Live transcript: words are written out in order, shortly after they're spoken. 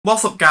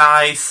What's up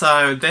guys,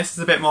 so this is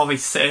a bit more of a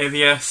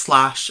serious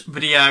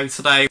video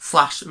today.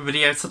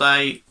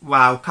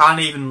 Wow,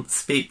 can't even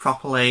speak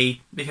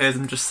properly because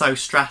I'm just so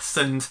stressed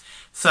and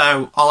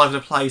so all over the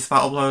place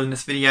about uploading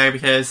this video,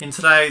 because in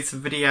today's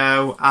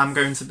video I'm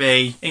going to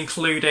be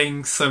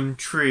including some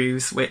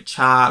truths which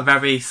are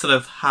very sort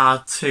of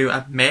hard to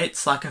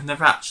admit. Like, I've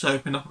never actually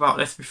opened up about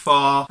this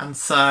before, and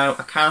so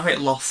I kind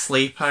of lost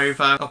sleep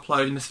over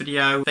uploading this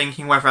video,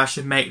 thinking whether I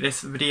should make this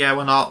video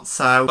or not.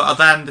 But I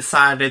then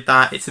decided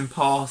that it's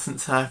important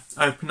to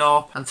open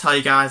up and tell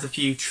you guys a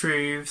few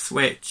truths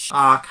which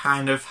are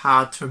kind of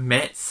hard to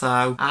admit,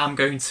 so I'm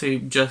going to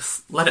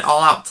just let it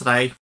all out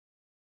today.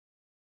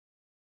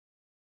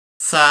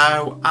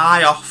 So,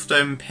 I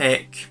often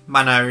pick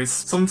my nose.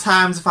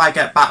 Sometimes if I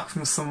get back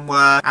from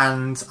somewhere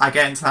and I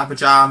get into my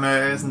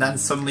pyjamas and then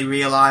suddenly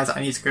realise I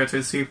need to go to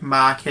the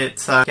supermarket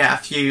to get a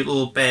few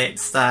little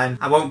bits, then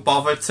I won't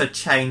bother to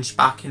change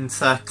back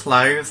into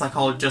clothes. Like,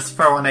 I'll just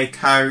throw on a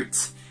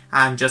coat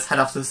and just head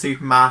off to the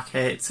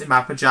supermarket in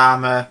my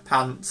pyjama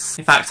pants.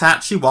 In fact, I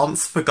actually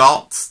once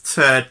forgot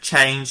to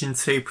change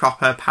into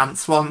proper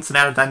pants once, and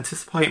I had a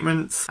dentist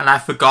appointment and I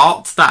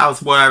forgot that I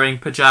was wearing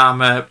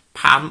pyjama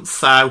pants,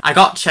 so I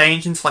got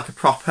changed into like a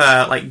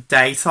proper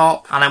day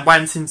top, and I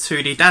went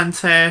into the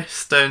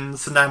dentist, and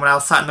then when I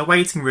was sat in the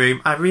waiting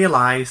room I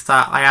realised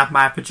that I had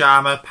my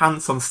pyjama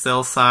pants on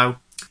still. So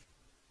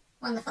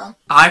wonderful.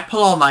 I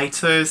pull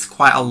all-nighters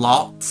quite a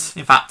lot,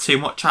 in fact too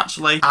much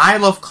actually. I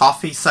love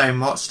coffee so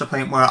much to the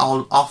point where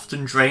I'll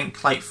often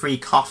drink like 3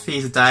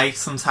 coffees a day,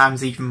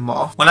 sometimes even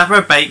more. Whenever I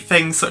bake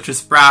things such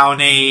as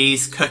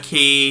brownies,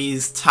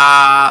 cookies,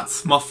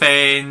 tarts,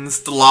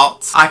 muffins, the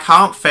lot, I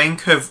can't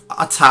think of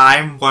a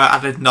time where I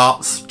did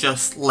not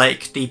just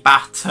lick the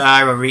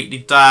batter or eat the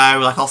dough.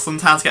 Like, I'll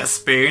sometimes get a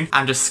spoon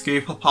and just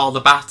scoop up all the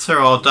batter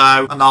or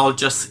dough, and I'll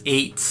just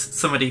eat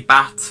some of the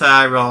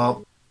batter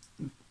or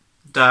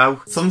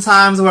dough.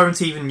 Sometimes I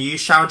won't even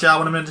use shower gel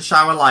when I'm in the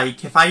shower.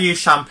 Like, if I use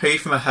shampoo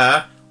for my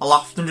hair, I'll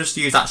often just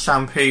use that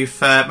shampoo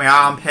for my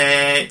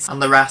armpits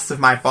and the rest of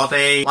my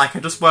body. Like,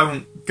 I just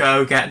won't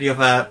go get the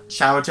other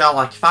shower gel.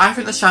 Like, if I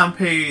think the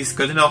shampoo is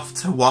good enough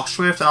to wash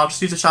with, then I'll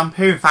just use a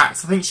shampoo. In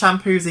fact, I think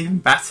shampoo is even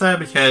better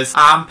because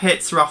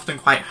armpits are often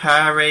quite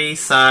hairy,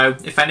 so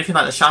if anything,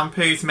 like, the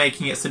shampoo's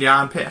making it so the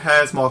armpit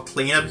hair is more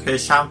cleaner,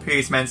 because shampoo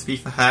is meant to be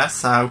for hair.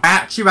 So I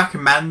actually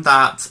recommend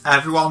that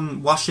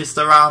everyone washes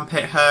their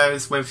armpit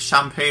hairs with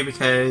shampoo,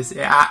 because it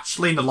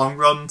actually in the long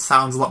run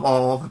sounds a lot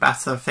more of a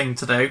better thing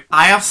to do.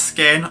 I have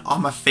skin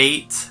on my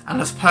feet,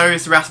 and I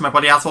suppose the rest of my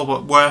body has all,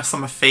 but worse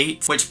on my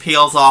feet, which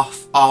peels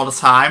off all the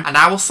time, and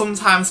I will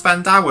sometimes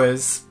spend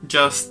hours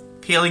just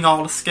peeling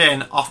all the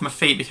skin off my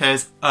feet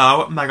because,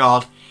 oh my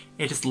god,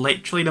 it is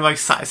literally the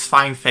most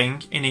satisfying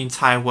thing in the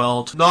entire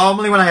world.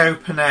 Normally when I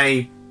open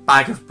a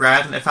bag of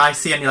bread, and if I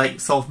see any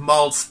sort of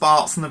mould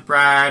spots on the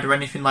bread or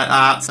anything like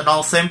that, then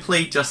I'll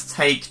simply just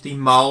take the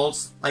mould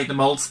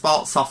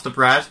spots off the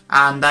bread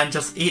and then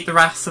just eat the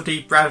rest of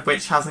the bread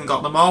which hasn't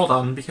got the mould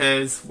on,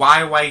 because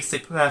why waste a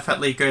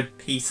perfectly good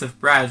piece of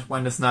bread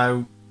when there's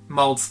no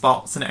mould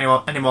spots in it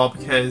anymore,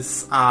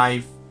 because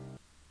I've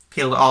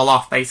peeled it all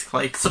off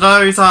basically. So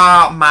those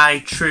are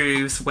my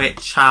truths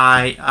which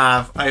I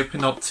have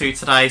opened up to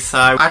today. So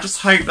I just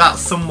hope that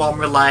someone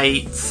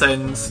relates,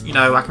 and you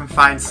know, I can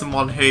find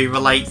someone who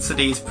relates to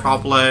these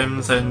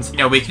problems, and you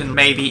know, we can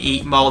maybe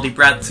eat mouldy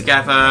bread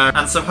together.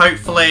 And so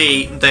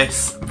hopefully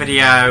this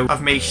video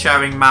of me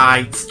sharing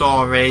my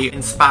story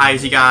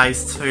inspires you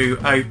guys to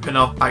open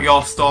up about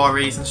your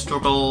stories and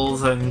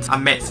struggles and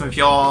admit some of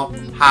your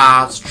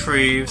hard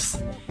truths,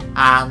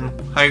 and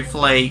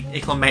hopefully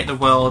it will make the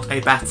world a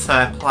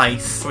better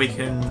place so we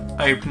can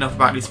open up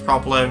about these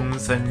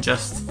problems and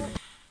just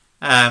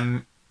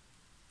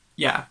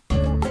yeah.